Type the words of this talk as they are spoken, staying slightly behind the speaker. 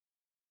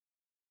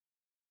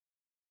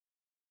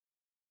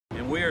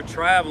we are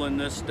traveling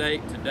this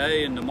state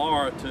today and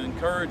tomorrow to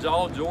encourage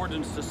all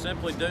Georgians to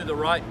simply do the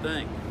right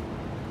thing.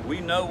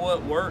 We know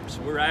what works.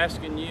 We're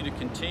asking you to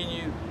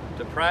continue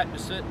to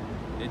practice it.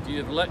 If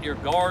you've let your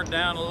guard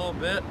down a little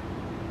bit,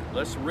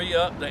 let's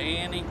re-up the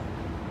ante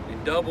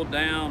and double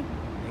down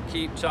and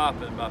keep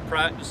chopping by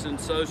practicing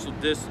social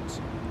distance,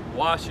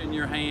 washing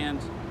your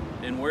hands,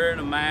 and wearing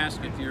a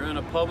mask if you're in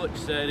a public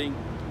setting,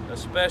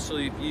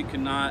 especially if you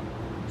cannot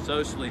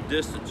socially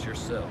distance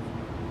yourself.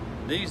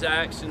 These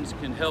actions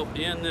can help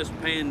end this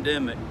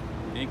pandemic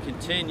and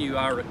continue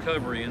our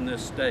recovery in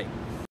this state.